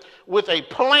Scripture, with a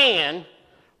plan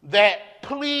that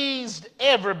pleased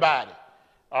everybody.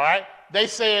 All right? They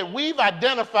said, we've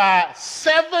identified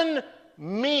 7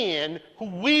 men who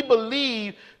we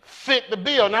believe fit the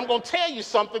bill. And I'm going to tell you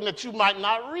something that you might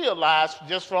not realize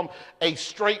just from a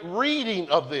straight reading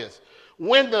of this.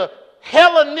 When the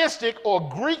Hellenistic or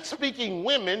Greek-speaking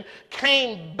women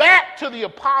came back to the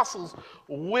apostles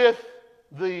with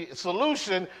the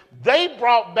solution, they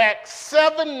brought back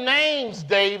 7 names,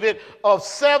 David, of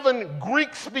 7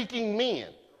 Greek-speaking men.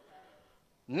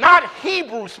 Not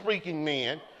Hebrew-speaking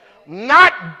men,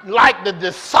 not like the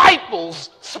disciples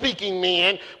speaking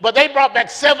men, but they brought back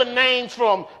 7 names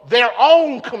from their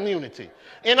own community.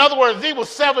 In other words, these were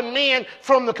 7 men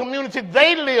from the community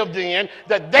they lived in,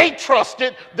 that they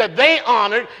trusted, that they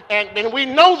honored, and we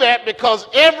know that because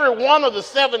every one of the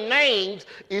 7 names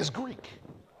is Greek.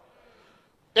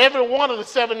 Every one of the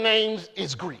 7 names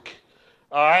is Greek.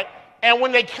 All right? And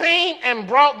when they came and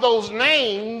brought those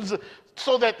names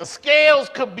so that the scales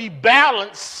could be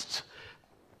balanced,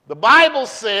 the Bible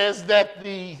says that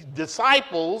the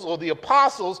disciples or the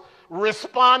apostles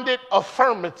responded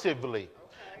affirmatively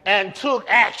and took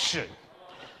action.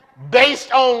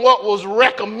 Based on what was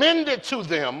recommended to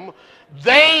them,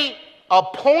 they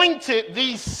appointed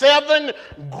these 7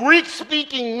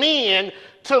 Greek-speaking men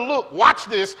to look, watch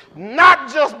this, not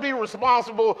just be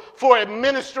responsible for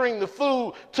administering the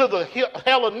food to the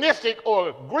Hellenistic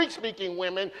or Greek-speaking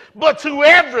women, but to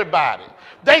everybody.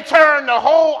 They turned the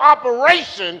whole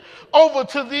operation over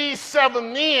to these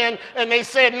 7 men, and they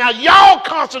said, now y'all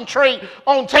concentrate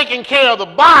on taking care of the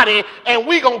body, and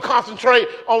we're going to concentrate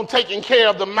on taking care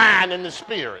of the mind and the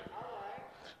spirit.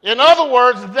 In other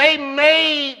words, they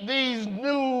made these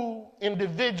new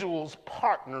individuals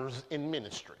partners in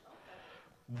ministry.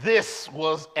 This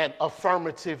was an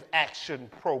affirmative action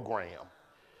program,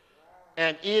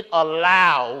 and it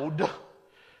allowed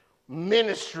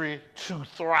ministry to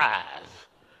thrive.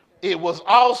 It was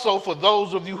also, for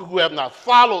those of you who have not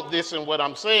followed this and what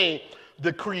I'm saying,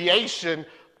 the creation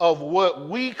of what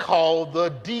we call the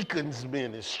deacons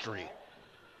ministry.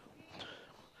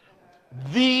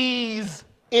 These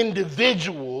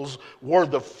individuals were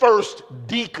the first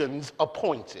deacons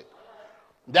appointed.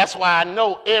 That's why I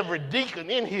know every deacon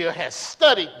in here has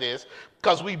studied this,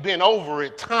 because we've been over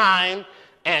it time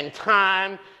and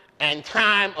time and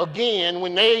time again.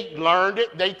 When they learned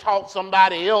it, they taught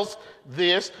somebody else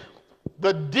this.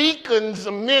 The deacon's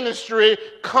ministry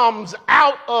comes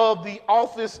out of the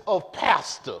office of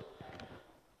pastor.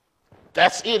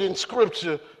 That's it in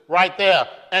Scripture right there.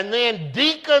 And then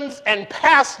deacons and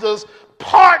pastors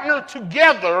partner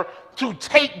together to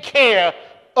take care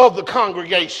of the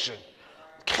congregation.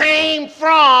 Came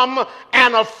from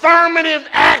an affirmative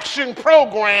action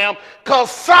program because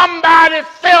somebody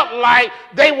felt like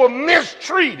they were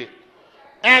mistreated.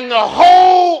 And the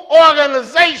whole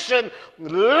organization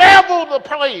leveled the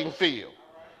playing field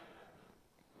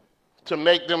to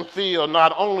make them feel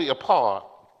not only a part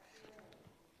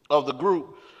of the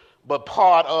group, but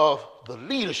part of the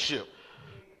leadership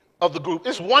of the group.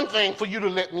 It's one thing for you to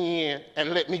let me in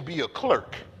and let me be a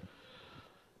clerk.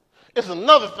 It's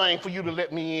another thing for you to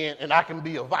let me in and I can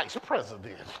be a vice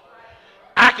president.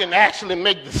 I can actually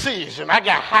make decisions. I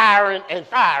got hiring and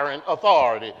firing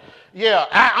authority. Yeah,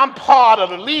 I'm part of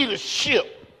the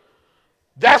leadership.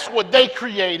 That's what they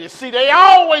created. See, they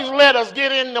always let us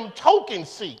get in them token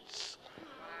seats.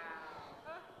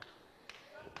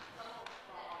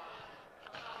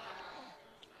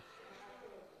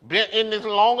 Been in this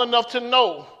long enough to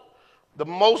know the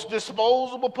most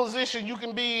disposable position you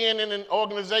can be in an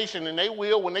organization, and they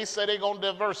will, when they say they're going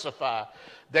to diversify,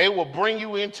 they will bring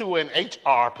you into an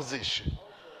HR position.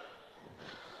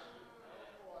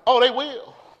 Oh, they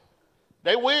will.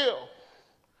 They will.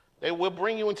 They will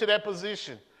bring you into that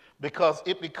position because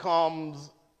it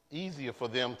becomes easier for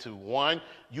them to, one,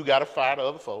 you got to fire the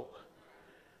other folk.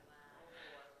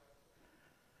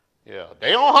 Yeah,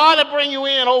 they don't hardly bring you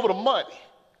in over the money.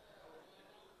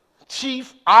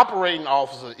 Chief operating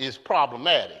officer is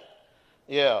problematic.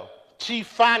 Yeah. Chief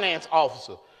finance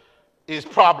officer is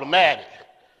problematic.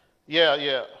 Yeah.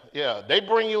 They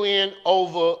bring you in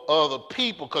over other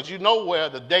people because you know where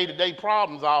the day-to-day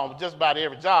problems are on just about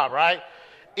every job, right?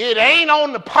 It ain't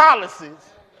on the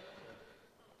policies.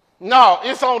 No,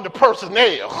 it's on the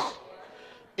personnel.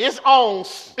 It's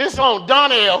on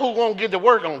Donnell who won't get to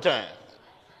work on time.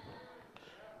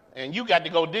 And you got to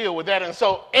go deal with that. And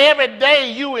so every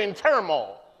day you in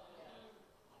turmoil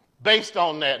based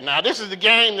on that. Now, this is the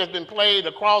game that's been played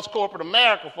across corporate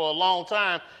America for a long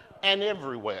time and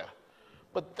everywhere.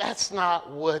 But that's not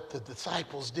what the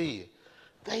disciples did.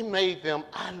 They made them,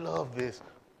 I love this,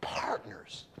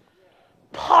 partners.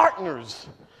 Partners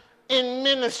in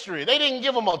ministry. They didn't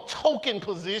give them a token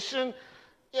position.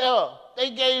 Yeah,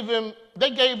 they gave them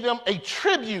a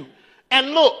tribute.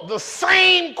 And look, the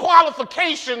same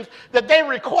qualifications that they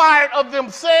required of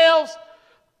themselves,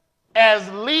 as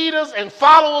leaders and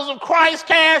followers of Christ,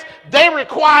 Cass, they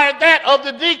require that of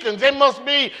the deacons. They must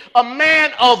be a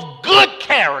man of good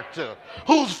character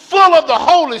who's full of the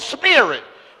Holy Spirit.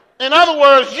 In other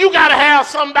words, you got to have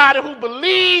somebody who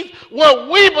believes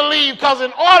what we believe, because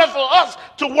in order for us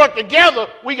to work together,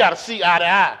 we got to see eye to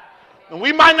eye. And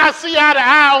we might not see eye to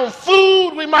eye on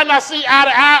food, we might not see eye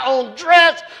to eye on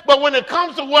dress, but when it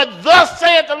comes to what thus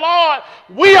saith the Lord,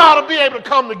 we ought to be able to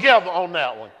come together on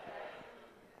that one.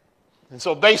 And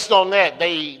so based on that,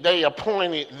 they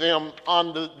appointed them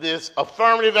under this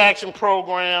affirmative action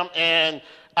program. And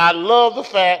I love the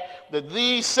fact that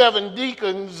these 7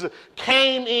 deacons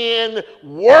came in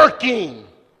working.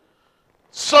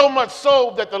 So much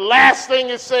so that the last thing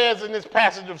it says in this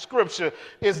passage of scripture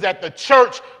is that the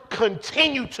church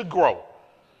continued to grow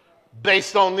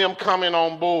based on them coming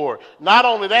on board. Not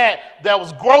only that, there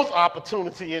was growth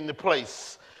opportunity in the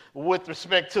place. With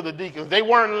respect to the deacons, they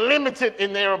weren't limited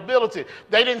in their ability.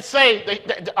 They didn't say,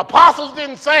 the apostles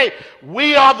didn't say,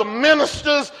 we are the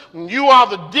ministers, and you are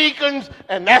the deacons,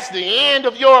 and that's the end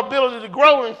of your ability to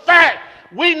grow. In fact,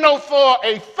 we know for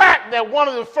a fact that one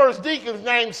of the first deacons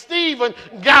named Stephen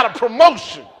got a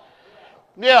promotion.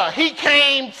 Yeah, he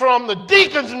came from the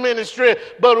deacons ministry,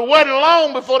 but it wasn't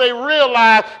long before they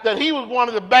realized that he was one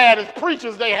of the baddest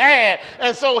preachers they had,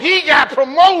 and so he got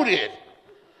promoted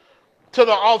to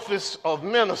the office of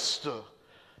minister.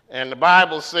 And the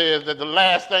Bible says that the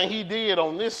last thing he did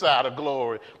on this side of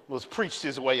glory was preach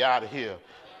his way out of here.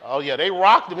 Oh yeah, they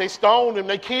rocked him, they stoned him,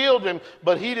 they killed him,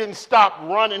 but he didn't stop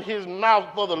running his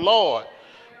mouth for the Lord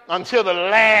until the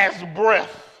last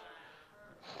breath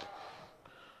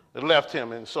that left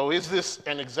him. And so is this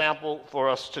an example for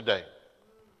us today?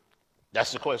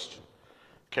 That's the question.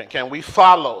 Can we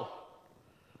follow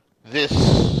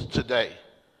this today?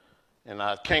 And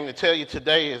I came to tell you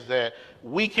today is that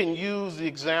we can use the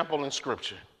example in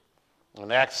Scripture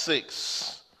in Acts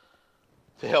 6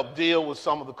 to help deal with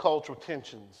some of the cultural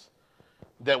tensions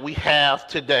that we have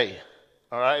today,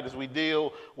 all right, as we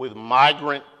deal with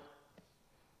migrant,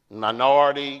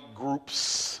 minority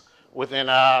groups within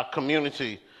our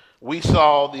community. We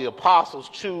saw the apostles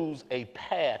choose a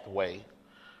pathway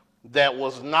that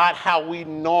was not how we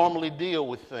normally deal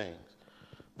with things.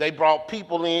 They brought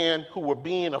people in who were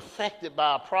being affected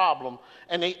by a problem,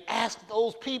 and they asked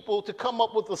those people to come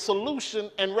up with a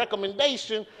solution and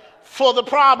recommendation for the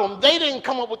problem. They didn't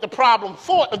come up with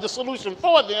the solution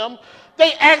for them.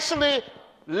 They actually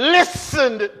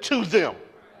listened to them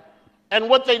and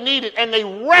what they needed, and they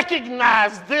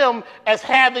recognized them as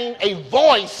having a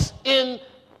voice in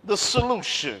the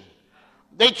solution.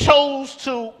 They chose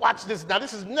to, watch this now,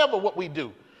 this is never what we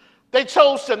do. They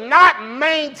chose to not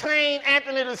maintain,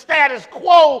 Anthony, the status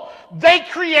quo. They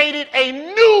created a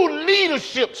new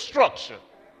leadership structure.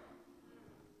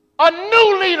 A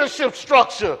new leadership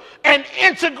structure, and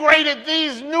integrated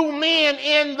these new men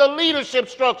in the leadership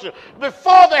structure.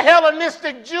 Before the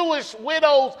Hellenistic Jewish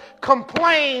widows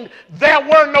complained, there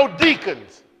were no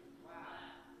deacons.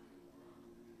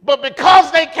 But because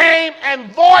they came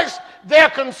and voiced their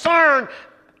concern,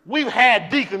 we've had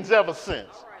deacons ever since.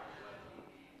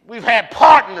 We've had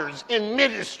partners in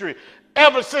ministry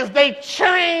ever since. They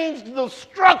changed the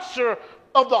structure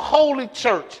of the holy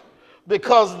church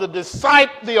because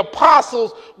the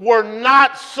apostles were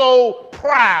not so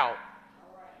proud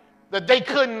that they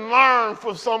couldn't learn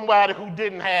from somebody who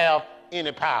didn't have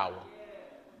any power.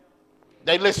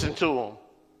 They listened to them.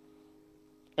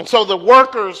 And so the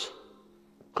workers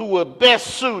who were best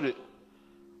suited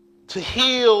to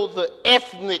heal the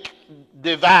ethnic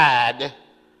divide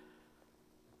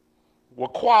were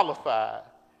qualified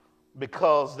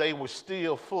because they were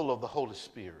still full of the Holy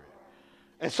Spirit.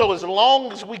 And so as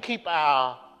long as we keep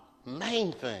our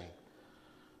main thing,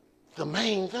 the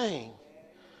main thing,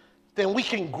 then we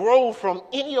can grow from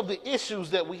any of the issues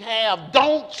that we have.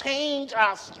 Don't change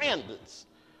our standards,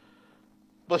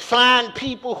 but find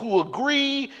people who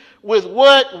agree with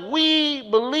what we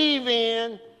believe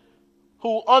in,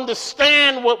 who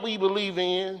understand what we believe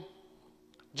in,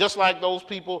 just like those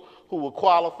people who were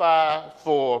qualified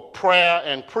for prayer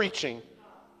and preaching.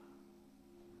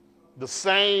 The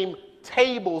same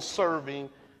table serving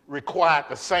required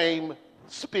the same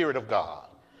Spirit of God.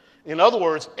 In other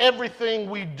words, everything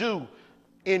we do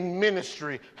in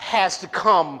ministry has to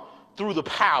come through the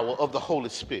power of the Holy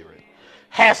Spirit,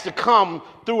 has to come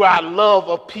through our love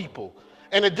of people.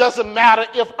 And it doesn't matter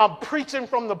if I'm preaching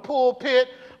from the pulpit,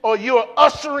 or you're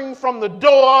ushering from the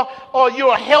door, or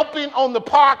you're helping on the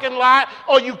parking lot,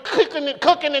 or you cooking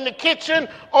in the kitchen,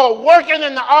 or working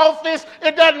in the office.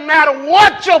 It doesn't matter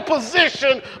what your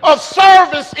position of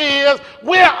service is.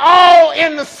 We're all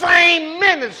in the same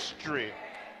ministry.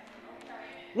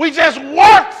 We just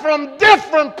work from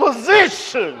different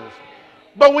positions,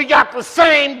 but we got the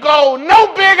same goal.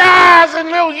 No big eyes and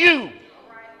little you.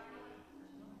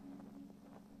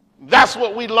 That's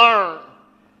what we learn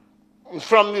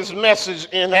from this message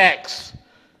in Acts.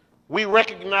 We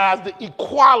recognize the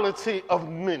equality of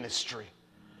ministry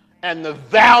and the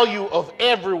value of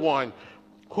everyone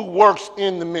who works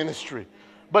in the ministry.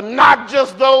 But not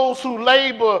just those who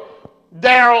labor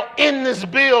there in this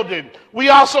building. We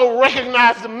also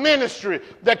recognize the ministry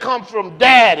that comes from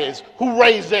daddies who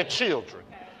raise their children,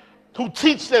 who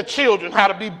teach their children how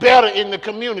to be better in the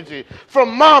community,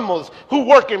 from mamas who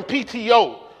work in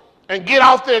PTO and get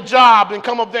off their job and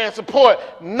come up there and support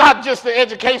not just the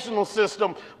educational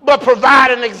system, but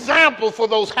provide an example for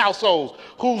those households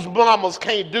whose mamas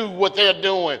can't do what they're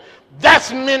doing.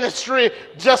 That's ministry,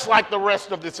 just like the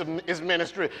rest of this is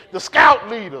ministry. The scout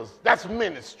leaders, that's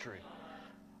ministry.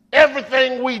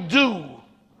 Everything we do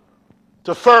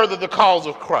to further the cause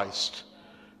of Christ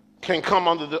can come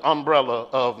under the umbrella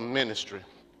of ministry.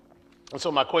 And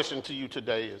so my question to you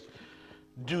today is,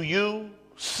 do you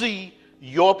see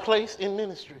your place in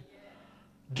ministry?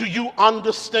 Do you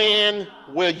understand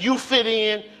where you fit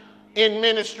in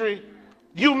ministry?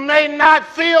 You may not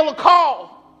feel a call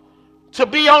to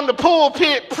be on the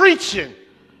pulpit preaching.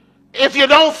 If you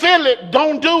don't feel it,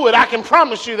 don't do it. I can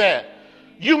promise you that.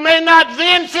 You may not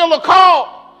then feel a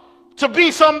call to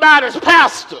be somebody's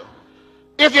pastor.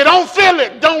 If you don't feel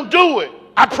it, don't do it.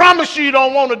 I promise you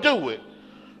don't want to do it.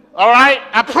 All right?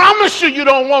 I promise you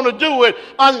don't want to do it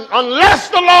unless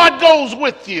the Lord goes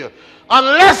with you.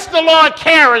 Unless the Lord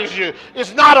carries you.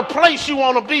 It's not a place you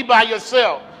want to be by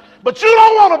yourself. But you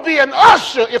don't want to be an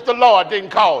usher if the Lord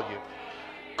didn't call you.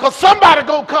 Because somebody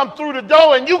going to come through the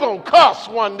door and you're going to cuss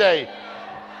one day.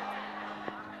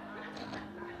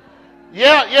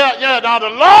 Yeah. Now the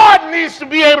Lord needs to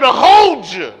be able to hold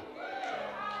you.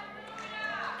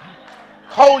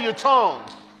 Hold your tongue.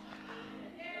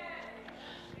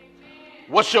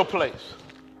 What's your place?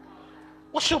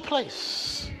 What's your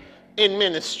place in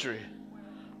ministry?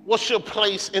 What's your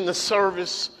place in the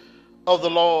service of the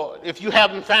Lord? If you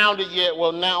haven't found it yet,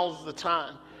 well, now's the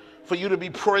time for you to be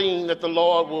praying that the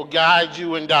Lord will guide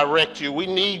you and direct you. We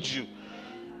need you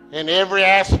in every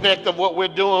aspect of what we're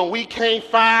doing. We can't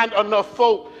find enough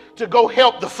folk to go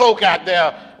help the folk out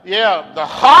there. Yeah, the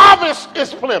harvest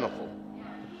is plentiful,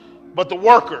 but the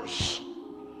workers,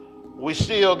 we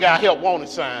still got help wanted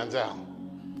signs out.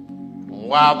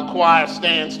 While the choir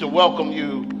stands to welcome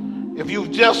you, if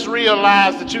you've just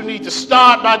realized that you need to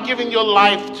start by giving your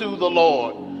life to the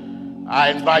Lord, I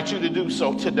invite you to do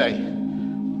so today.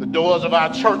 The doors of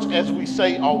our church, as we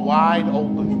say, are wide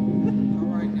open.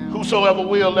 Whosoever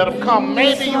will, let them come.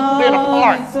 Maybe you've been a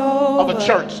part of a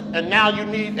church and now you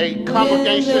need a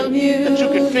congregation that you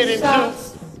can fit into.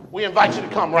 We invite you to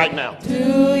come right now.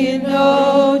 Do you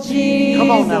know Jesus?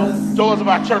 Come on now. Doors of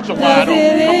our church are wide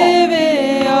open. Come on.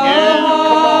 Yeah, come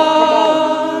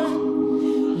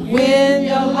on. When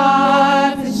your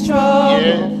heart is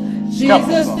troubled,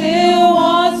 Jesus still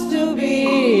wants to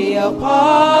be a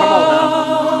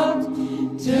part.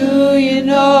 Do you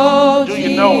know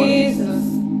Jesus?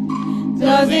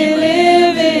 Does he live?